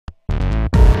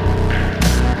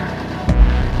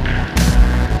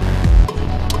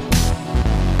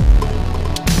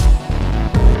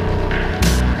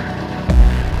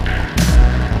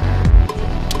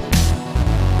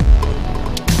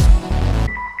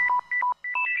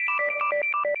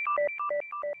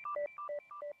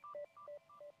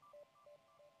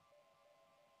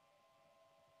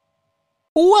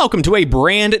Welcome to a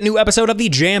brand new episode of the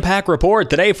Jampack Report,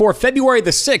 today for February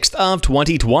the 6th of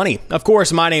 2020. Of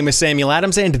course, my name is Samuel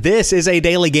Adams, and this is a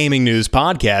daily gaming news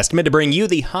podcast meant to bring you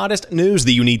the hottest news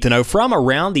that you need to know from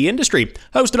around the industry.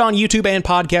 Hosted on YouTube and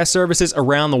podcast services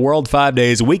around the world 5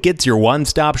 days a week, it's your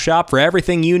one-stop shop for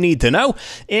everything you need to know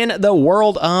in the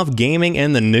world of gaming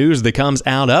and the news that comes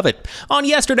out of it. On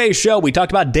yesterday's show, we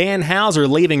talked about Dan Houser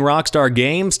leaving Rockstar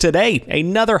Games. Today,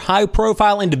 another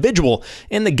high-profile individual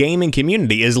in the gaming community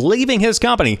is leaving his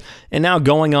company and now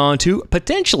going on to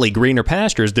potentially greener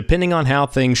pastures depending on how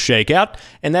things shake out,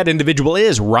 and that individual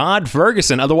is Rod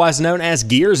Fergusson, otherwise known as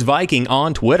Gears Viking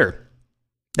on Twitter.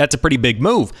 That's a pretty big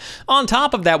move. On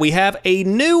top of that, we have a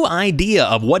new idea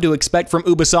of what to expect from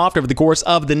Ubisoft over the course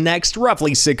of the next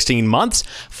roughly 16 months.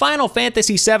 Final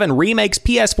Fantasy VII Remake's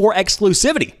PS4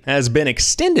 exclusivity has been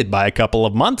extended by a couple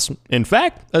of months. In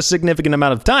fact, a significant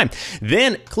amount of time.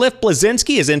 Then, Cliff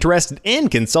Bleszinski is interested in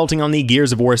consulting on the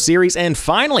Gears of War series. And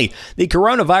finally, the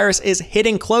coronavirus is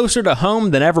hitting closer to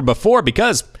home than ever before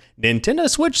because Nintendo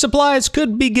Switch supplies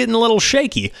could be getting a little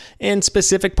shaky in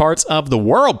specific parts of the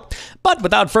world. But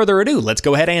without further ado, let's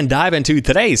go ahead and dive into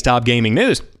today's top gaming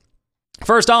news.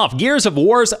 First off, Gears of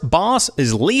War's boss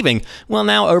is leaving, will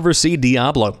now oversee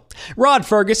Diablo. Rod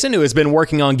Fergusson, who has been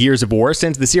working on Gears of War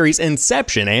since the series'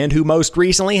 inception and who most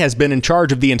recently has been in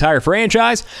charge of the entire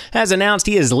franchise, has announced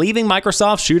he is leaving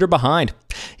Microsoft's shooter behind.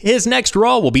 His next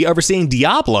role will be overseeing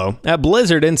Diablo at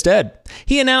Blizzard instead.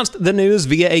 He announced the news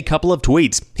via a couple of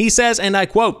tweets. He says, and I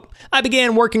quote, "I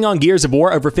began working on Gears of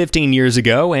War over 15 years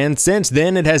ago, and since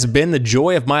then it has been the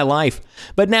joy of my life.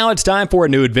 But now it's time for a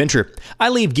new adventure. I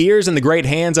leave Gears in the great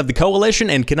hands of the Coalition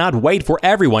and cannot wait for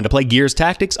everyone to play Gears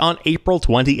Tactics on April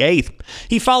 28th.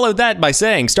 He followed that by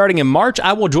saying, starting in March,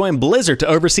 I will join Blizzard to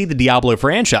oversee the Diablo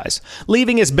franchise.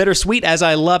 Leaving is bittersweet as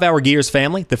I love our Gears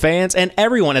family, the fans, and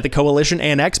everyone at the Coalition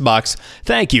and Xbox.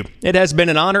 Thank you. It has been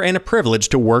an honor and a privilege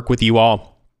to work with you all."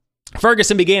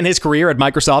 Fergusson began his career at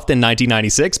Microsoft in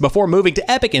 1996 before moving to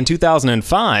Epic in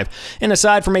 2005, and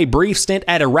aside from a brief stint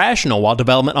at Irrational while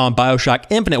development on BioShock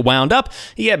Infinite wound up,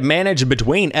 he had managed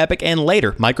between Epic and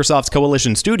later Microsoft's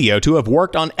Coalition Studio to have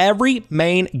worked on every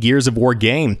main Gears of War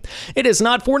game. It is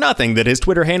not for nothing that his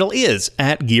Twitter handle is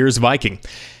 @GearsViking.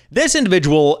 This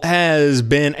individual has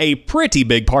been a pretty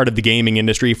big part of the gaming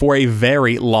industry for a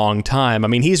very long time. I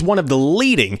mean, he's one of the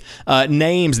leading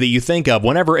names that you think of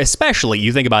whenever, especially,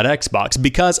 you think about Xbox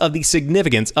because of the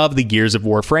significance of the Gears of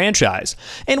War franchise.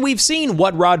 And we've seen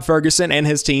what Rod Fergusson and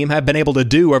his team have been able to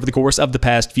do over the course of the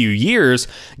past few years.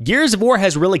 Gears of War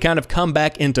has really kind of come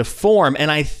back into form,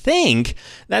 and I think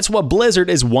that's what Blizzard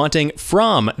is wanting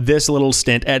from this little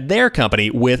stint at their company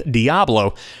with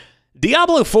Diablo.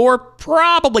 Diablo 4,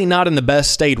 probably not in the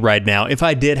best state right now, if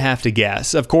I did have to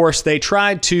guess. Of course, they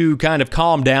tried to kind of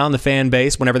calm down the fan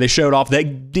base whenever they showed off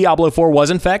that Diablo 4 was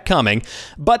in fact coming,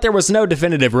 but there was no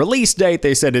definitive release date.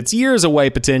 They said it's years away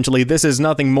potentially. This is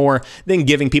nothing more than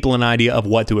giving people an idea of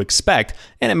what to expect,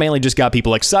 and it mainly just got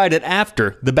people excited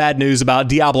after the bad news about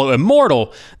Diablo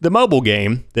Immortal, the mobile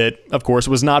game that, of course,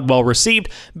 was not well received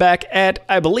back at,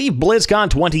 I believe,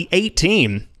 BlizzCon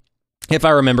 2018. If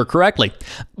I remember correctly.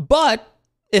 But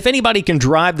if anybody can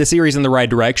drive the series in the right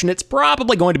direction, it's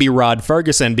probably going to be Rod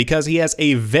Fergusson because he has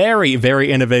a very, very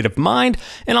innovative mind.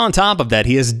 And on top of that,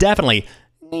 he has definitely,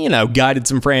 guided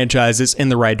some franchises in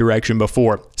the right direction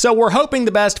before. So we're hoping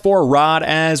the best for Rod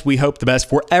as we hope the best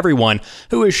for everyone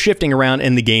who is shifting around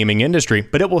in the gaming industry.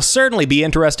 But it will certainly be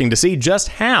interesting to see just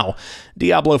how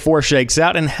Diablo 4 shakes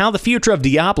out and how the future of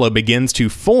Diablo begins to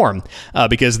form.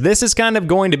 Because this is kind of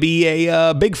going to be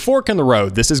a big fork in the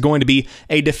road. This is going to be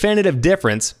a definitive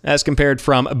difference as compared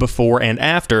from before and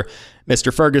after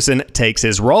Mr. Fergusson takes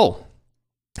his role.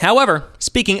 However,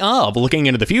 speaking of looking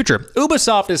into the future,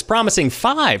 Ubisoft is promising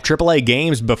 5 AAA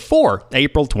games before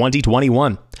April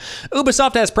 2021.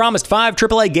 Ubisoft has promised 5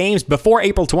 AAA games before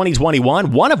April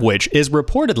 2021, one of which is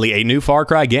reportedly a new Far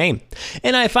Cry game.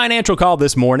 In a financial call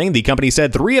this morning, the company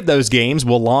said 3 of those games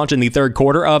will launch in the third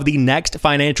quarter of the next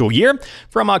financial year,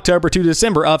 from October to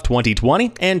December of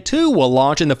 2020, and 2 will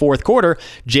launch in the fourth quarter,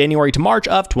 January to March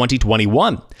of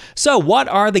 2021. So what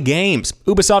are the games?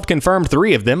 Ubisoft confirmed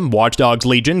 3 of them, Watch Dogs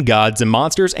Legion, Gods and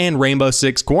Monsters, and Rainbow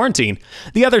Six Quarantine.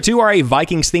 The other 2 are a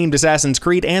Vikings-themed Assassin's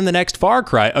Creed and the next Far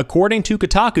Cry, according to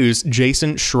Kotaku's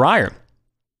Jason Schreier.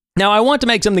 Now, I want to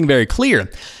make something very clear.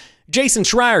 Jason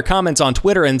Schreier comments on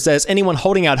Twitter and says anyone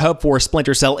holding out hope for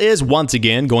Splinter Cell is once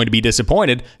again going to be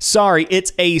disappointed. Sorry,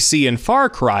 it's AC and Far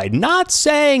Cry. Not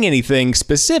saying anything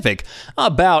specific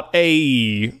about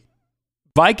a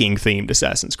Viking-themed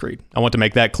Assassin's Creed. I want to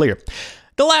make that clear.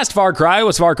 The last Far Cry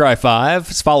was Far Cry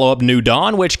 5's follow-up New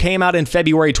Dawn, which came out in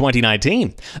February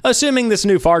 2019. Assuming this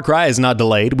new Far Cry is not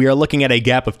delayed, we are looking at a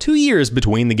gap of 2 years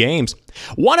between the games.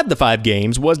 One of the 5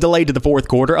 games was delayed to the fourth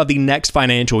quarter of the next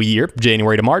financial year,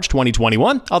 January to March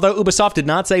 2021, although Ubisoft did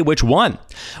not say which one.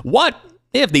 What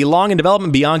if the long in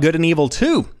development Beyond Good and Evil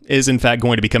 2 is in fact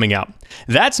going to be coming out?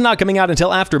 That's not coming out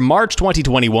until after March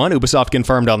 2021, Ubisoft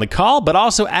confirmed on the call, but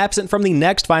also absent from the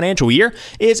next financial year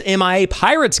is MIA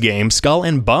Pirates game Skull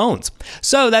and Bones.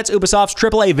 So that's Ubisoft's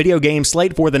AAA video game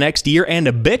slate for the next year and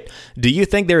a bit. Do you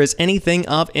think there is anything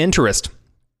of interest?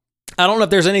 I don't know if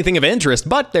there's anything of interest,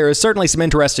 but there is certainly some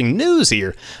interesting news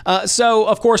here. So,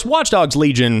 of course, Watch Dogs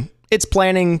Legion, it's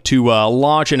planning to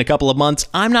launch in a couple of months.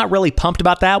 I'm not really pumped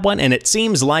about that one, and it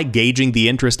seems like gauging the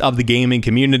interest of the gaming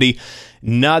community,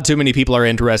 not too many people are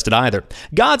interested either.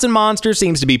 Gods and Monsters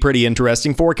seems to be pretty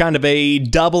interesting for kind of a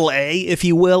double A, if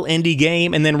you will, indie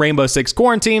game, and then Rainbow Six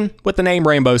Quarantine. With the name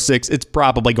Rainbow Six, it's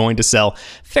probably going to sell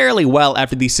fairly well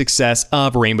after the success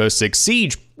of Rainbow Six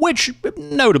Siege, which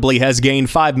notably has gained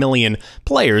 5 million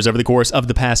players over the course of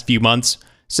the past few months,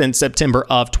 since September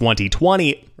of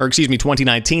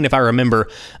 2019, if I remember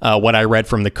what I read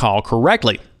from the call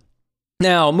correctly.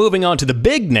 Now, moving on to the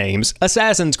big names,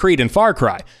 Assassin's Creed and Far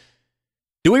Cry.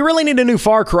 Do we really need a new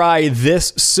Far Cry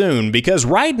this soon? Because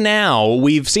right now,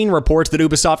 we've seen reports that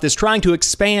Ubisoft is trying to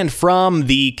expand from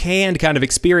the canned kind of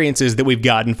experiences that we've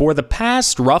gotten for the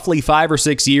past roughly 5 or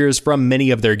 6 years from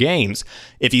many of their games.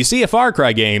 If you see a Far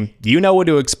Cry game, you know what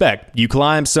to expect. You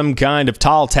climb some kind of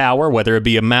tall tower, whether it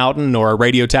be a mountain or a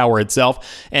radio tower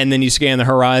itself, and then you scan the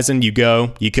horizon, you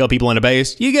go, you kill people in a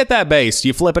base, you get that base,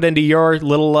 you flip it into your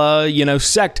little,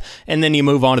 sect, and then you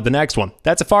move on to the next one.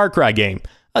 That's a Far Cry game.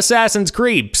 Assassin's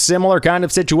Creed, similar kind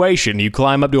of situation. You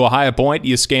climb up to a higher point,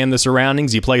 you scan the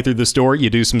surroundings, you play through the story, you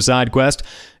do some side quest,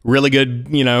 really good,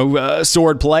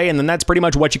 sword play, and then that's pretty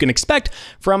much what you can expect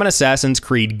from an Assassin's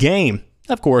Creed game.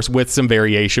 Of course, with some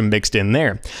variation mixed in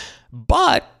there.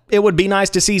 But it would be nice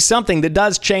to see something that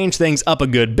does change things up a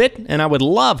good bit, and I would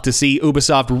love to see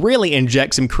Ubisoft really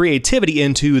inject some creativity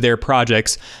into their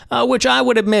projects, which I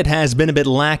would admit has been a bit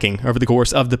lacking over the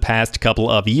course of the past couple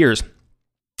of years.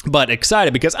 But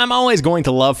excited because I'm always going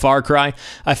to love Far Cry.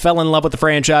 I fell in love with the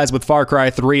franchise with Far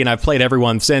Cry 3, and I've played every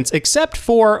one since, except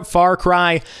for Far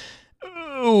Cry,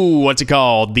 what's it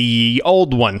called? The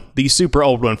old one, the super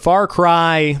old one, Far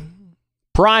Cry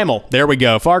Primal. There we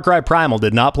go. Far Cry Primal.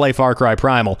 Did not play Far Cry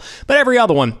Primal. But every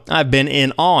other one I've been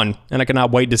in on, and I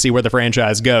cannot wait to see where the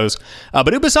franchise goes. But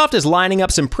Ubisoft is lining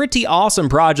up some pretty awesome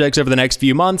projects over the next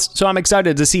few months, so I'm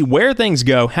excited to see where things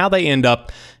go, how they end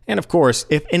up, and of course,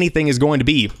 if anything is going to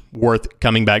be worth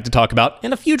coming back to talk about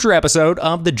in a future episode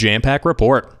of the Jampack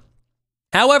Report.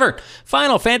 However,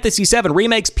 Final Fantasy VII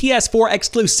Remake's PS4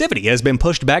 exclusivity has been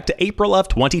pushed back to April of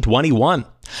 2021.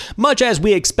 Much as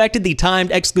we expected, the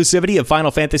timed exclusivity of Final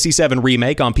Fantasy VII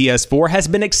Remake on PS4 has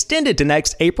been extended to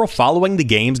next April following the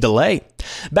game's delay.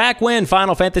 Back when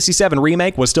Final Fantasy VII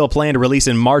Remake was still planned to release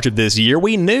in March of this year,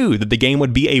 we knew that the game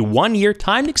would be a 1-year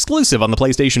timed exclusive on the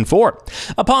PlayStation 4.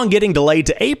 Upon getting delayed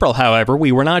to April, however,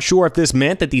 we were not sure if this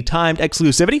meant that the timed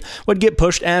exclusivity would get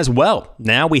pushed as well.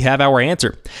 Now we have our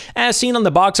answer. As seen on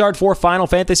the box art for Final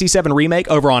Fantasy VII Remake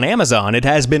over on Amazon, it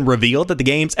has been revealed that the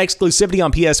game's exclusivity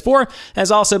on PS4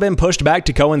 has also been pushed back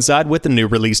to coincide with the new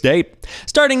release date.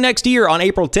 Starting next year on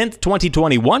April 10th,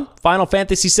 2021, Final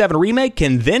Fantasy VII Remake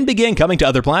can then begin coming to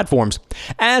other platforms.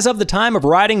 As of the time of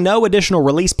writing, no additional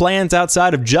release plans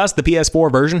outside of just the PS4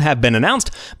 version have been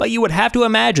announced, but you would have to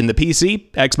imagine the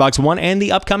PC, Xbox One, and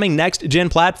the upcoming next-gen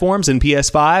platforms in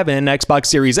PS5 and Xbox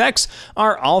Series X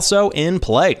are also in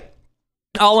play.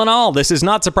 All in all, this is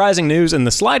not surprising news in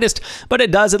the slightest, but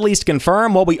it does at least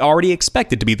confirm what we already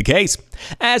expected to be the case.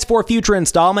 As for future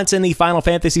installments in the Final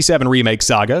Fantasy VII Remake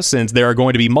saga, since there are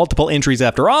going to be multiple entries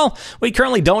after all, we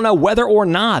currently don't know whether or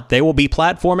not they will be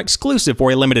platform exclusive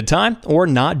for a limited time, or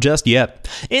not just yet.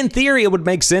 In theory, it would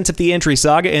make sense if the entry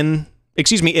saga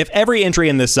if every entry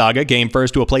in this saga came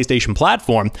first to a PlayStation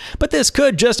platform, but this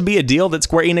could just be a deal that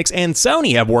Square Enix and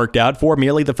Sony have worked out for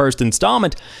merely the first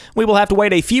installment. We will have to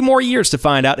wait a few more years to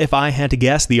find out if I had to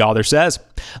guess, the author says.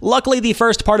 Luckily, the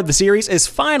first part of the series is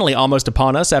finally almost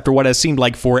upon us after what has seemed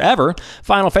like forever.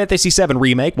 Final Fantasy VII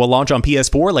Remake will launch on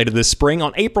PS4 later this spring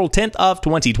on April 10th of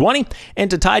 2020, and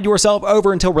to tide yourself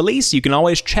over until release, you can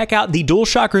always check out the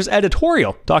DualShockers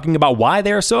editorial talking about why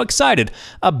they are so excited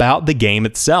about the game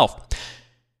itself.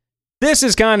 This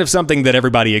is kind of something that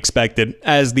everybody expected,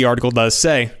 as the article does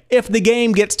say. If the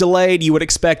game gets delayed, you would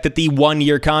expect that the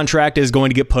one-year contract is going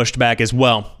to get pushed back as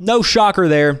well. No shocker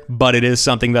there, but it is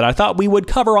something that I thought we would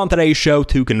cover on today's show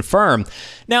to confirm.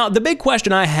 Now, the big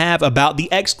question I have about the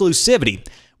exclusivity: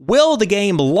 will the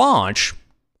game launch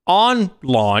on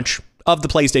launch of the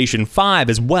PlayStation 5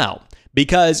 as well?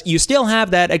 Because you still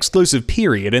have that exclusive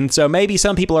period, and so maybe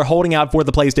some people are holding out for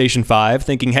the PlayStation 5,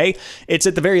 thinking, hey, it's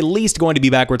at the very least going to be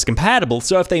backwards compatible,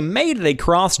 so if they made it a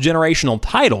cross-generational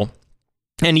title,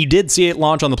 and you did see it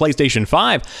launch on the PlayStation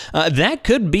 5, that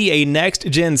could be a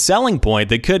next-gen selling point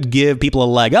that could give people a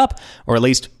leg up, or at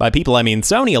least by people I mean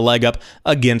Sony, a leg up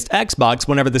against Xbox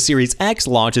whenever the Series X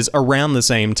launches around the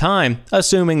same time,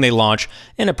 assuming they launch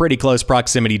in a pretty close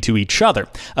proximity to each other.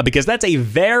 Because that's a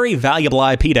very valuable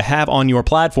IP to have on your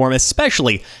platform,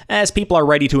 especially as people are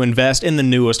ready to invest in the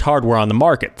newest hardware on the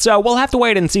market. So we'll have to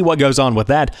wait and see what goes on with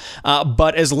that.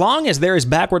 But as long as there is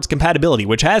backwards compatibility,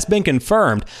 which has been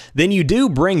confirmed, then you do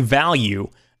bring value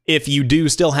if you do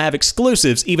still have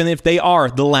exclusives, even if they are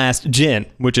the last gen,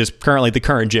 which is currently the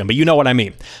current gen, but you know what I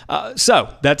mean.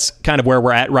 So that's kind of where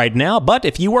we're at right now. But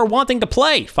if you were wanting to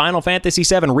play Final Fantasy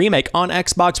VII Remake on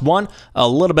Xbox One a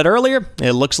little bit earlier,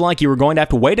 it looks like you were going to have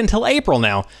to wait until April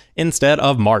now instead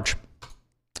of March.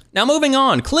 Now moving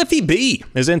on, Cliffy B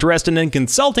is interested in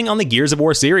consulting on the Gears of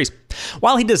War series.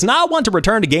 While he does not want to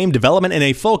return to game development in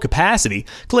a full capacity,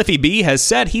 Cliffy B has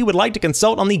said he would like to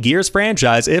consult on the Gears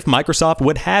franchise if Microsoft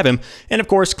would have him. And of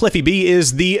course, Cliffy B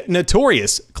is the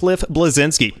notorious Cliff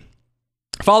Bleszinski.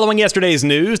 Following yesterday's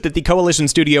news that the Coalition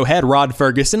studio head Rod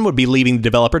Fergusson would be leaving the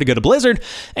developer to go to Blizzard,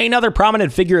 another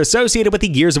prominent figure associated with the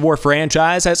Gears of War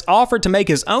franchise has offered to make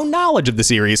his own knowledge of the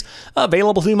series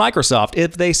available to Microsoft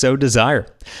if they so desire.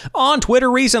 On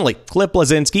Twitter recently, Cliff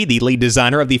Bleszinski, the lead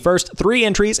designer of the first 3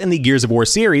 entries in the Gears of War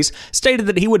series, stated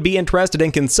that he would be interested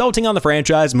in consulting on the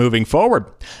franchise moving forward.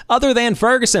 Other than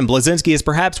Fergusson, Bleszinski is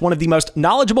perhaps one of the most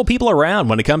knowledgeable people around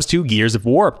when it comes to Gears of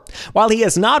War. While he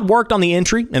has not worked on any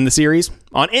entry in the series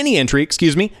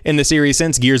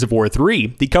since Gears of War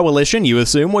 3, the Coalition, you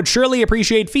assume, would surely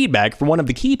appreciate feedback from one of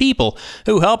the key people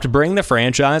who helped bring the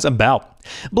franchise about.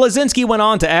 Bleszinski went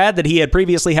on to add that he had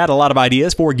previously had a lot of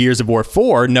ideas for Gears of War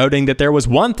 4, noting that there was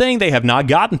one thing they have not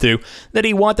gotten to that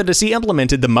he wanted to see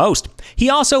implemented the most.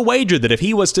 He also wagered that if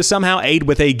he was to somehow aid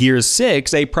with a Gears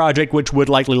 6, a project which would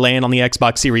likely land on the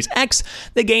Xbox Series X,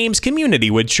 the game's community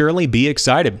would surely be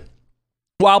excited.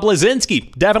 While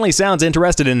Bleszinski definitely sounds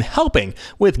interested in helping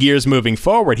with Gears moving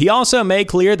forward, he also made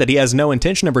clear that he has no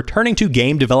intention of returning to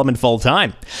game development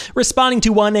full-time. Responding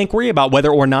to one inquiry about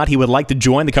whether or not he would like to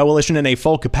join the Coalition in a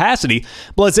full capacity,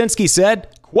 Bleszinski said,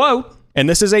 quote, and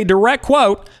this is a direct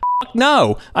quote,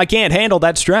 "No, I can't handle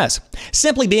that stress.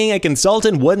 Simply being a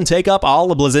consultant wouldn't take up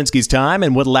all of Bleszinski's time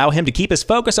and would allow him to keep his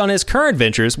focus on his current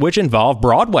ventures, which involve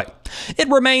Broadway. It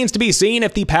remains to be seen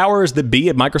if the powers that be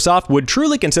at Microsoft would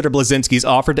truly consider Bleszinski's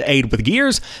offer to aid with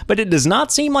Gears, but it does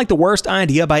not seem like the worst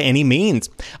idea by any means.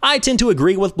 I tend to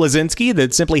agree with Bleszinski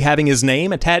that simply having his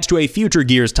name attached to a future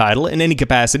Gears title in any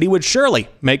capacity would surely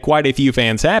make quite a few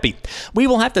fans happy. We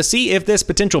will have to see if this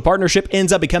potential partnership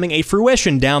ends up becoming a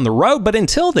fruition down the road, but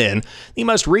until then, the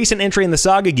most recent entry in the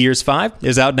saga, Gears 5,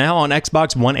 is out now on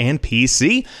Xbox One and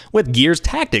PC, with Gears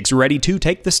Tactics ready to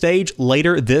take the stage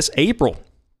later this April.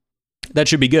 That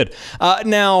should be good.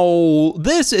 Now,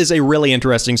 this is a really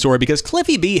interesting story because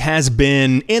Cliffy B has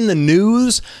been in the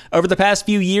news over the past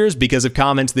few years because of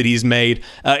comments that he's made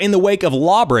in the wake of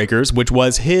Lawbreakers, which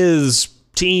was his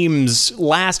team's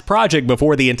last project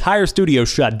before the entire studio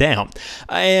shut down.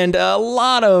 And a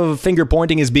lot of finger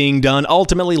pointing is being done.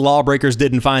 Ultimately, Lawbreakers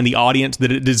didn't find the audience that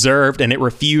it deserved, and it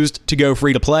refused to go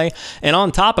free to play. And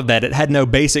on top of that, it had no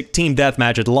basic team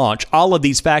deathmatch at launch. All of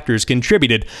these factors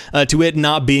contributed to it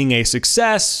not being a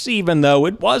success, even though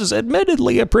it was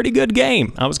admittedly a pretty good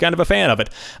game. I was kind of a fan of it.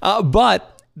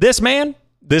 But this man,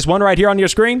 this one right here on your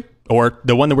screen, or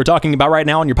the one that we're talking about right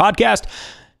now on your podcast,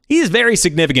 he is very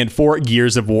significant for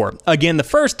Gears of War. Again, the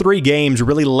first 3 games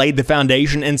really laid the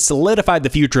foundation and solidified the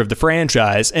future of the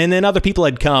franchise, and then other people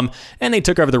had come and they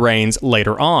took over the reins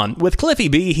later on. With Cliffy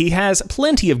B, he has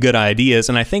plenty of good ideas,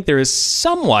 and I think there is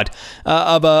somewhat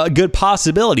of a good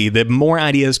possibility that more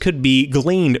ideas could be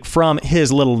gleaned from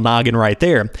his little noggin right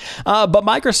there. But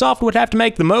Microsoft would have to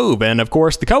make the move, and of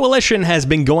course, the Coalition has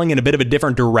been going in a bit of a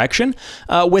different direction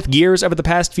with Gears over the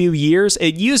past few years.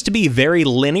 It used to be very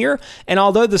linear, and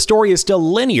although the story is still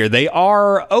linear, they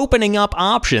are opening up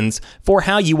options for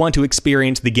how you want to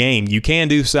experience the game. You can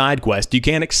do side quests, you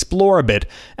can explore a bit,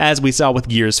 as we saw with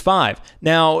Gears 5.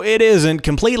 Now, it isn't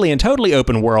completely and totally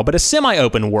open world, but a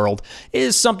semi-open world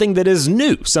is something that is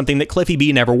new, something that Cliffy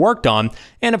B never worked on,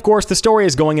 and of course the story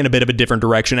is going in a bit of a different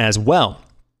direction as well.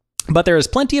 But there is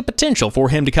plenty of potential for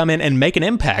him to come in and make an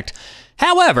impact.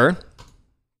 However,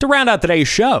 to round out today's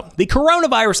show, the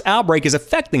coronavirus outbreak is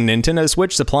affecting Nintendo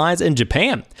Switch supplies in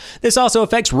Japan. This also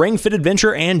affects Ring Fit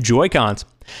Adventure and Joy-Cons.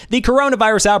 The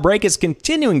coronavirus outbreak is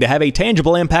continuing to have a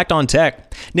tangible impact on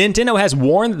tech. Nintendo has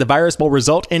warned that the virus will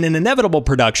result in an inevitable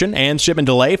production and shipment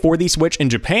delay for the Switch in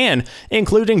Japan,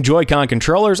 including Joy-Con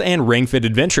controllers and Ring Fit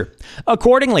Adventure.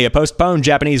 Accordingly, it postponed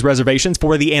Japanese reservations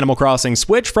for the Animal Crossing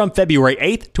Switch from February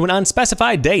 8th to an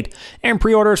unspecified date, and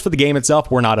pre-orders for the game itself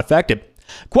were not affected.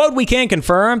 Quote, "We can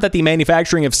confirm that the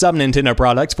manufacturing of some Nintendo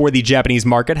products for the Japanese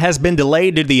market has been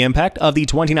delayed due to the impact of the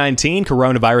 2019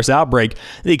 coronavirus outbreak,"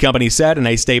 the company said in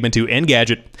a statement to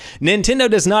Engadget. "Nintendo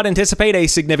does not anticipate a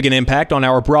significant impact on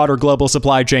our broader global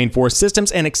supply chain for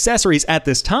systems and accessories at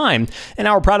this time, and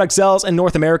our product sales in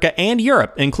North America and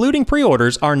Europe, including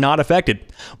pre-orders, are not affected.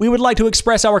 We would like to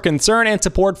express our concern and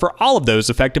support for all of those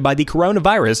affected by the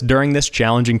coronavirus during this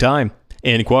challenging time."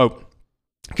 End quote.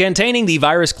 Containing the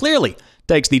virus clearly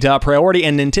takes the top priority,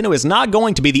 and Nintendo is not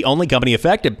going to be the only company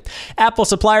affected. Apple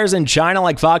suppliers in China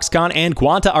like Foxconn and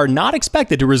Quanta are not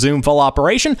expected to resume full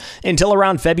operation until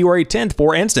around February 10th,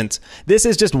 for instance. This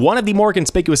is just one of the more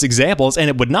conspicuous examples, and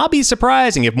it would not be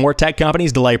surprising if more tech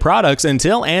companies delay products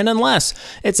until and unless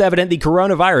it's evident the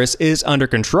coronavirus is under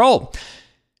control.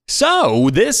 So,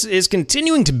 this is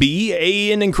continuing to be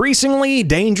an increasingly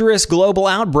dangerous global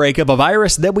outbreak of a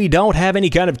virus that we don't have any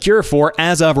kind of cure for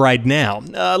as of right now.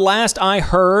 Last I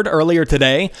heard earlier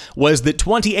today was that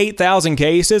 28,000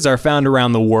 cases are found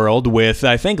around the world, with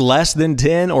I think less than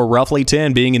 10 or roughly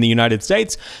 10 being in the United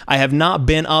States. I have not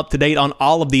been up to date on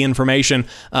all of the information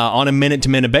on a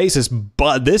minute-to-minute basis,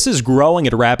 but this is growing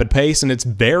at a rapid pace, and it's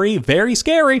very, very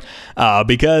scary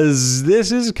because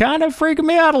this is kind of freaking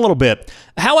me out a little bit.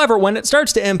 However, when it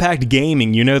starts to impact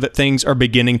gaming, you know that things are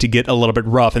beginning to get a little bit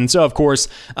rough. And so, of course,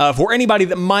 for anybody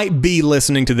that might be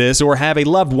listening to this or have a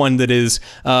loved one that is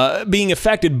being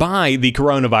affected by the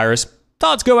coronavirus,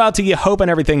 thoughts go out to you, hoping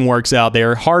everything works out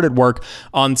there. Hard at work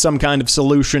on some kind of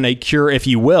solution, a cure, if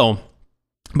you will.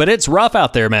 But it's rough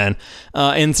out there, man.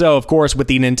 And so, of course, with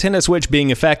the Nintendo Switch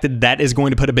being affected, that is going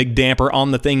to put a big damper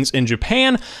on the things in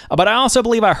Japan. But I also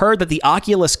believe I heard that the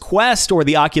Oculus Quest or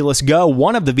the Oculus Go,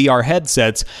 one of the VR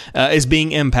headsets, is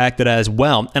being impacted as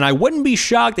well. And I wouldn't be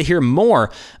shocked to hear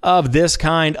more of this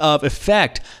kind of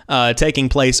effect taking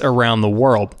place around the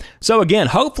world. So again,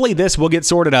 hopefully this will get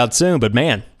sorted out soon. But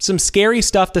man, some scary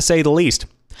stuff to say the least.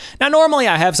 Now, normally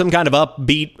I have some kind of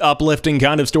upbeat, uplifting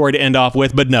kind of story to end off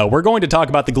with, but no, we're going to talk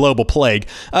about the global plague.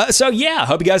 So yeah,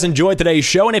 hope you guys enjoyed today's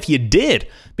show, and if you did,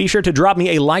 be sure to drop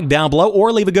me a like down below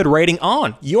or leave a good rating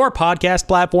on your podcast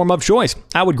platform of choice.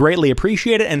 I would greatly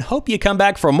appreciate it, and hope you come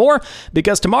back for more,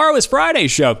 because tomorrow is Friday's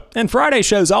show, and Friday's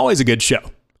show is always a good show.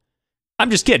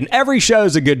 I'm just kidding. Every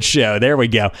show's a good show. There we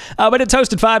go. But it's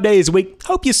hosted 5 days a week.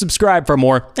 Hope you subscribe for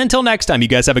more. Until next time, you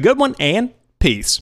guys have a good one, and peace.